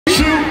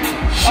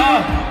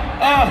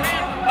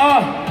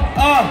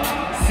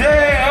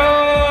Say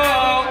ho.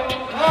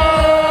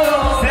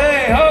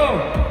 Say ho,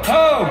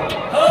 ho.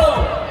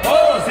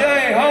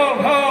 Say ho,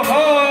 ho,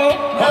 ho.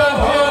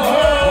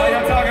 Why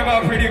y'all talking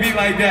about pretty beat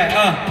like that?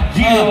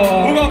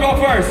 Who gonna go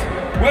first?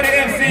 Where the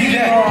MCs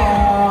at?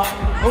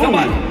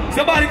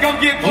 Somebody come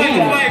get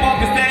Flame off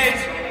the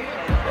stage.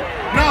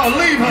 No,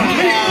 leave her.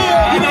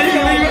 You know you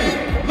can leave her.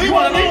 Leave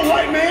her alone,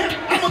 white man.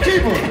 I'm gonna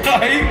keep her.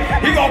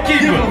 He gonna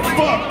keep her. Give a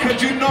fuck,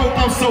 cause you know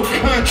I'm so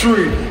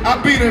country.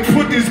 I beat and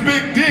put this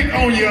big dick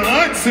on your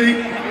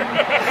auntie.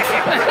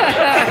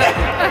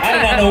 I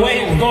did not know where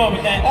he was going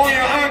with that. On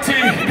your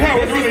auntie. That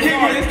was really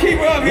hard. Let's keep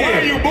her up here. Why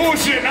are you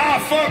bullshitting? I'll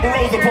fuck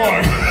Rosa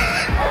Parks.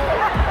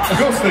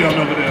 Go stay on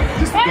over there.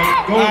 Just go. All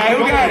right,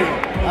 who got it?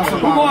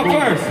 Who going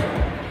first?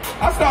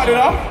 I started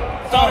off.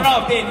 Started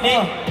off then,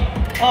 Nick.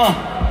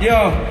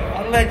 Yo,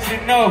 I'll let you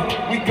know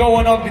we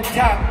going off the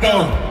top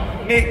though.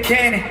 Nick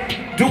Cannon,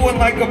 doing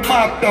like a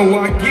mop though.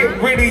 I get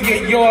rid of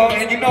you, y'all,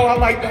 and you know I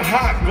like the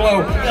hot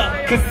glow.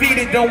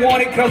 Conceited don't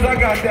want it cause I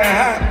got that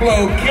hot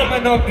glow.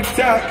 Coming up the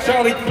top,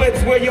 Charlie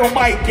Clips, where your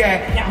mic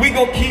at? We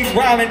gon' keep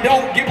rhyming,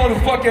 don't give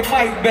motherfucking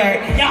mic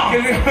back.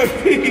 Cause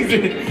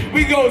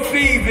we gon'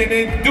 season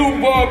in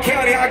Duval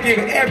County. I give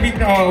every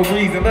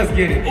reason. Let's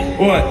get it.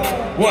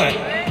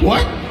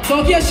 What?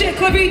 Talk your shit,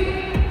 Clippy.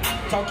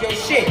 Talk your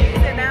shit.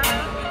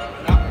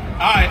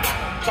 Alright.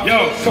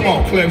 Yo, come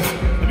on, Clips.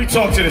 Let me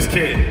talk to this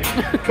kid.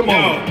 Come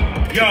on.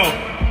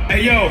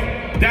 Hey yo,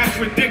 that's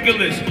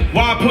ridiculous.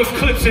 Why I put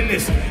clips in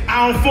this?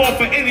 I don't fall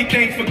for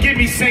anything, forgive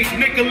me, St.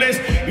 Nicholas.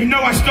 You know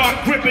I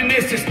start gripping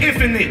this, it's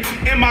infinite.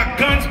 And my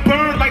guns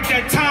burn like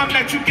that time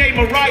that you gave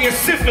Mariah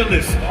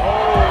syphilis.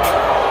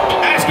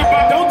 Ask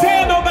about. Don't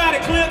tell nobody,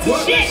 Clips.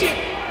 Shit.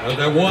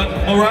 That one,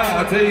 Mariah,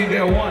 I'll tell you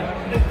that one.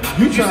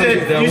 You trying to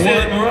get that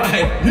one,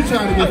 Mariah. You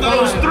trying to get fired. I thought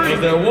it was 3.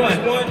 That one.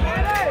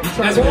 You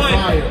trying to get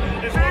fired.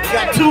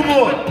 Got 2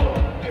 more.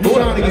 You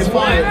trying to get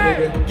fired,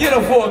 nigga. Get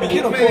him for me,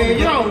 get him for me. Man,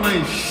 y'all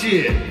ain't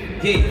shit.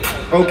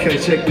 Yeah. Okay,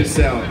 check this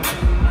out.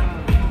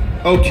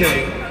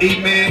 Okay,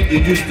 E-Man, you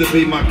used to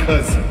be my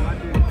cousin.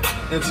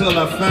 Until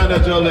I found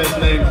out your last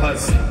name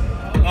Hudson.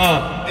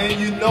 And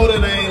you know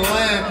that I ain't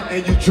lying,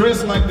 and you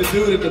dress like the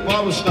dude at the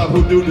barbershop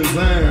who do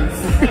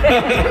designs.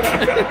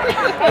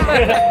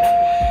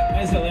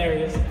 That's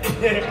hilarious.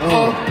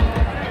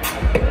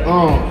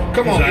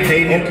 Come on, I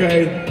hate it.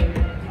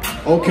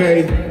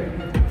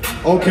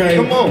 Okay.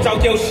 Come on.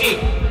 Talk your shit.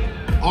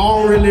 I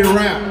don't really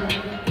rap,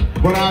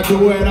 but I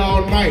do it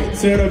all night.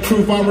 Tell the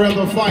truth, I'd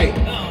rather fight.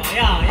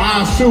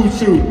 I'll shoot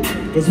you,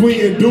 cause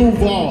we in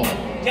Duval.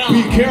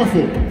 Be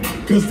careful,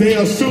 cause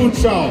they'll shoot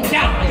y'all.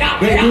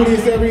 They do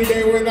this every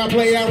day when I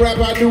play that rap,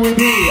 I do it.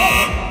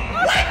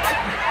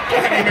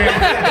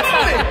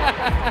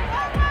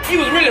 He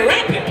was really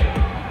rapping.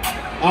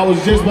 I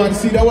was just about to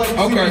see that one.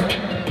 Okay.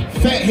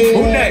 Fat head.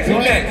 Who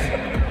next?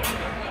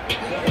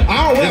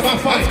 I don't rap, I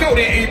fight. Let's go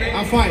then, E-Man.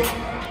 I fight.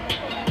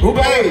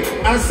 Hey,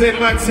 I said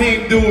my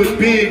team do it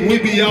big, we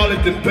be all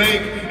at the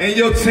bank, and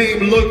your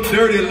team look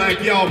dirty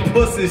like y'all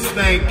pussy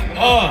stink.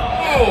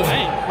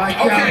 Like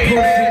Okay,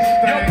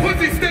 y'all your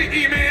pussy stink,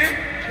 E-Man.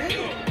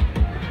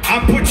 I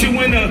put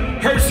you in a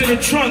hearse in the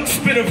trunk,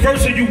 spit a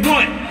verse if you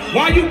want.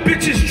 Why you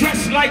bitches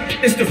dressed like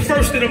it's the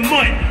first of the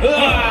month?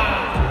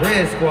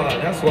 Red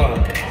Squad, that's why.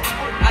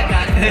 I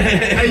got it.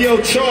 Hey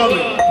yo,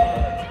 Charlie.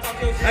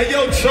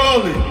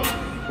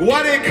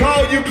 Why they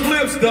call you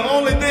Clips? The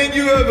only thing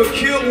you ever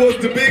killed was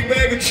the big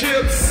bag of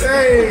chips.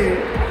 Hey,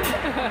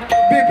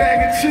 big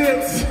bag of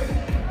chips.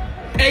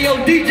 Hey, yo,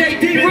 DJ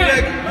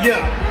D-Rap.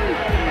 Yeah.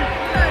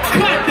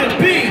 Cut the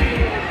beat.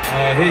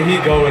 Here he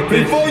go with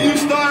this. Before you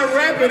start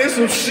rapping, there's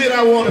some shit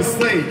I want to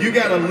say. You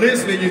gotta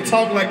listen and you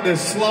talk like the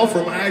sloth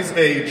from Ice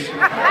Age.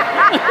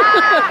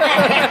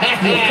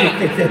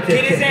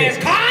 Get his ass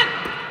caught.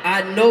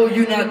 I know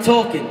you not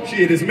talking.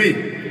 Shit, it's me.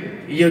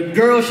 Your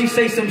girl, she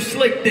say some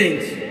slick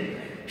things.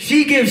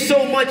 She gives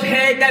so much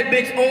head, that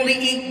bitch only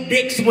eat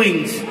dick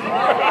swings.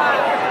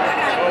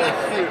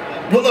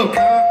 Well, look,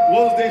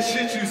 what was that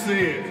shit you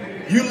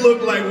said? You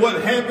look like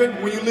what happened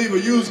when you leave a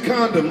used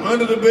condom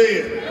under the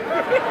bed.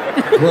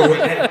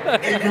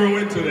 He grew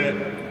into that.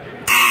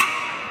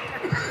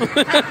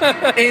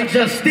 And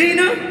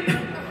Justina,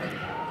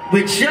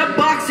 with your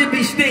box it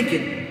be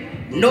stinking.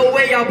 No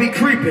way I'll be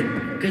creeping.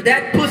 Cause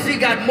that pussy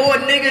got more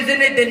niggas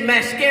in it than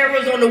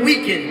mascaras on the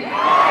weekend.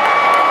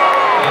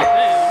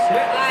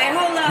 Alright,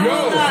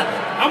 hold up.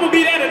 I'm gonna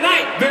be there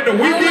tonight. Then the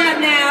Hold up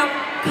weekend. now.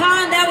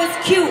 Con, that was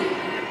cute.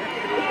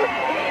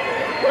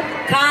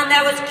 Con,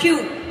 that was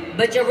cute.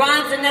 But your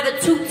rhymes are never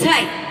too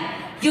tight.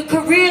 Your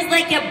career's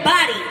like your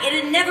body.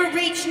 It'll never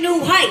reach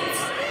new heights.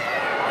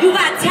 You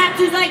got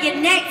tattoos on your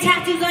neck,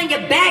 tattoos on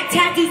your back,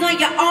 tattoos on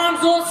your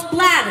arms all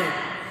splattered.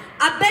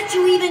 I bet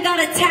you even got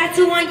a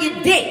tattoo on your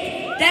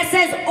dick that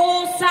says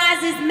all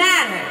sizes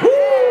matter.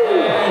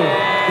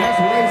 That's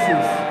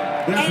racist.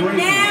 That's And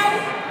racist. now,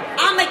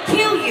 I'ma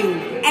kill you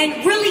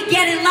and really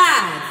get it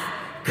live.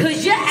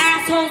 Cause your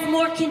asshole's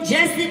more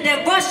congested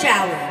than rush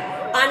hour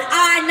on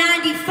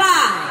I-95.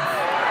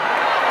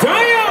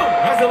 Damn!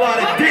 That's a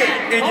lot of dick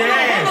in your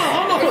ass.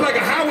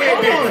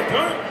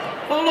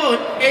 Hold on.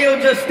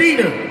 Ayo,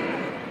 Justina.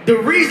 The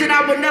reason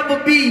I would never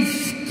be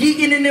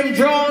skeeting in them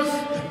drawers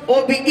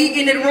or be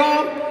eating it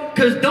raw,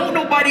 cause don't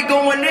nobody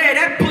go in there.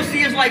 That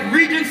pussy is like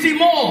Regency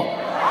Mall.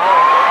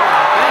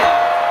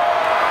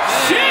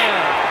 Shit!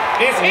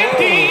 It's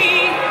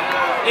empty!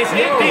 It's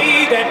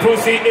empty! That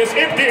pussy is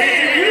empty!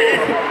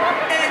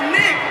 And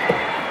Nick,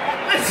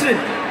 listen,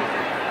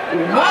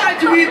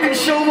 why'd you even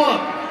show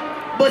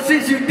up? But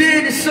since you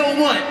did, so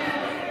what?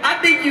 I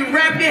think you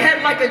wrap your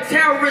head like a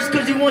terrorist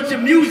because you want your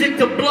music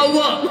to blow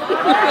up.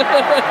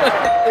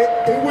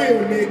 It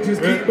will, Nick.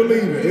 Just keep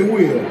believing. It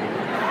will.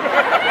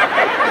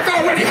 It's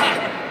already hot.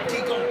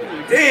 Keep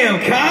going. Damn,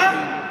 Con.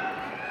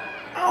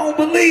 I don't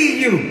believe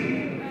you.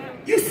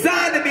 You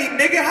signed to me,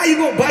 nigga. How you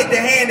gonna bite the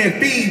hand that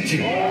feeds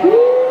you?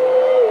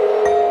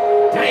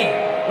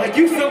 Damn. Like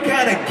you some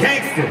kind of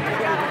gangster.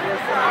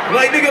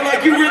 Like, nigga,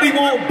 like you really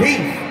want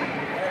beef.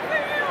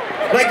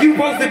 Like you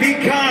supposed to be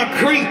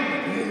concrete.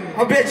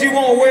 I bet you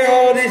won't wear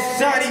all this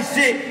shiny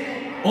shit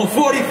on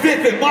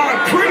 45th and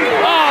Moncrief.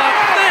 Oh,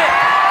 shit!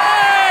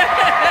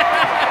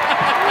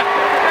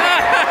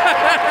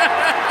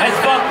 That's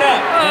fucked up.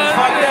 That's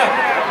fucked up.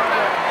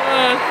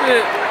 Oh,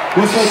 shit.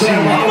 What's up,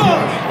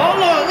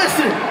 Hold on,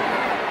 listen.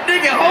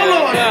 Nigga, hold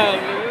on.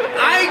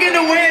 I ain't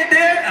gonna wear it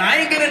there.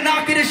 I ain't gonna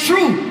knock it, it's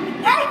true.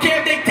 I don't care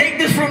if they take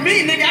this from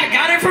me, nigga. I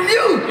got it from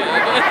you.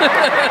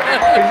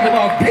 You're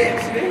my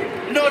bitch,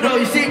 nigga. No,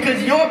 you see,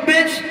 cause your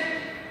bitch,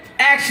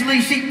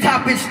 actually, she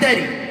top it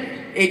steady.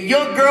 And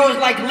your girl is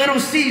like Little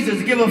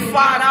Caesars. Give her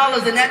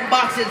 $5 and that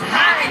box is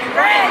hot and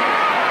ready.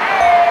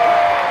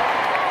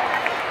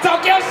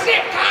 Talk your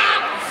shit, Con!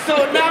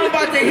 So now I'm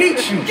about to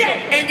heat you.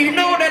 And you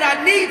know that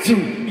I need to.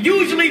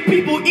 Usually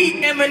people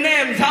eat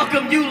M&Ms. How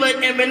come you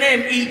let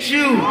M&M eat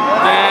you?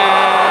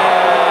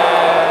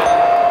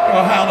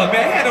 Oh, holla,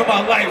 man. Handle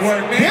my light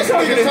work, man. This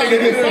nigga trying to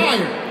get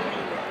fired.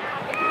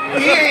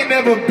 He ain't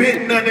never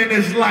bit nothing in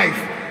his life.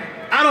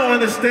 I don't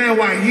understand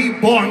why he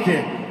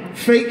barking.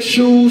 Fake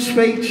shoes,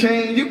 fake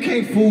chain. You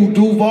can't fool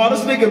Duval.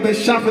 This nigga been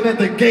shopping at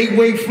the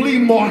Gateway Flea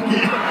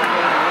Market.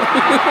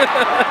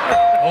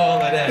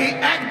 All of that. He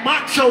act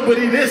macho, but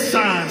he this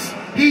size.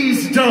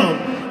 He's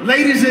dumb.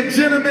 Ladies and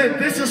gentlemen,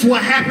 this is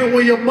what happened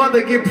when your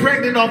mother get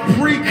pregnant or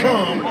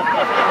pre-cum.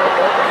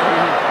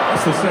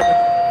 That's a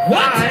second.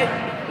 What? Right.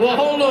 Well,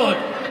 hold on.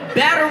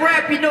 Battle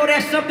rap, you know,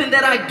 that's something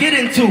that I get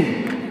into.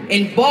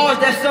 And bars,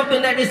 that's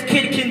something that this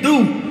kid can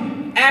do.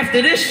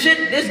 After this shit,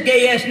 this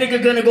gay ass nigga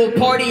gonna go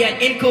party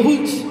at In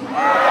Cahoots.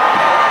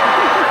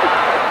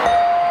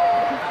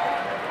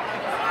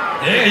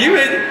 Yeah, you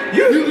live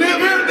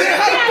in there.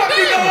 How the fuck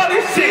you know all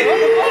this shit?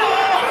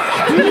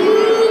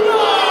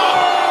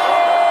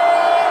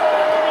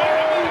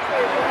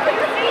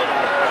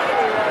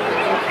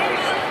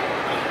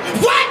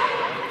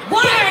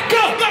 What? Back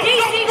up!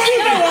 You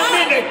know I'm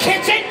in the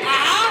kitchen.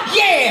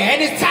 Yeah,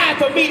 and it's time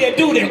for me to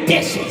do the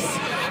dishes.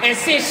 And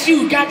since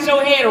you got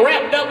your head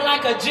wrapped up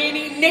like a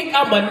genie, Nick,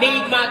 I'ma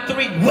need my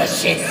 3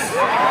 wishes.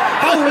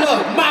 Hold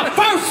up, my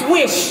first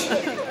wish,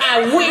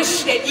 I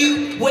wish that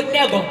you would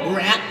never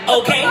rap,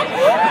 okay?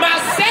 My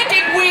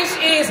second wish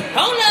is,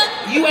 hold up,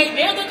 you ain't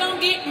never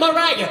gonna get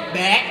Mariah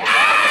back.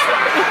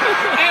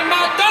 And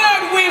my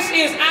third wish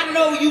is, I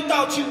know you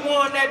thought you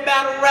won that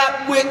battle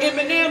rap with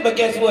Eminem, but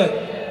guess what?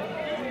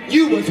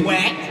 You was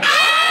whack.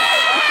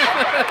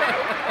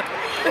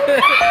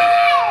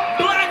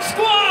 Black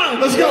Squad!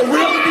 Let's go,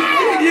 Real.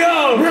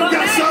 Yo, Real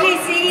got something.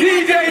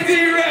 DJ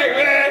D-Ray,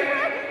 man.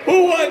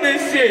 Who won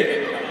this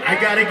shit? I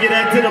gotta get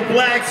that to the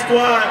Black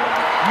Squad.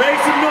 Make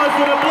some noise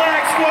for the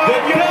Black Squad. The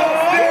belt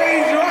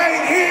stays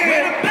right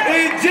here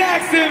in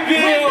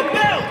Jacksonville.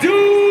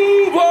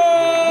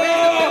 Duval!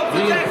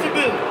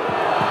 Jacksonville.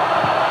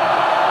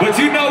 But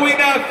you know we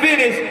not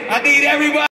finished. I need everybody.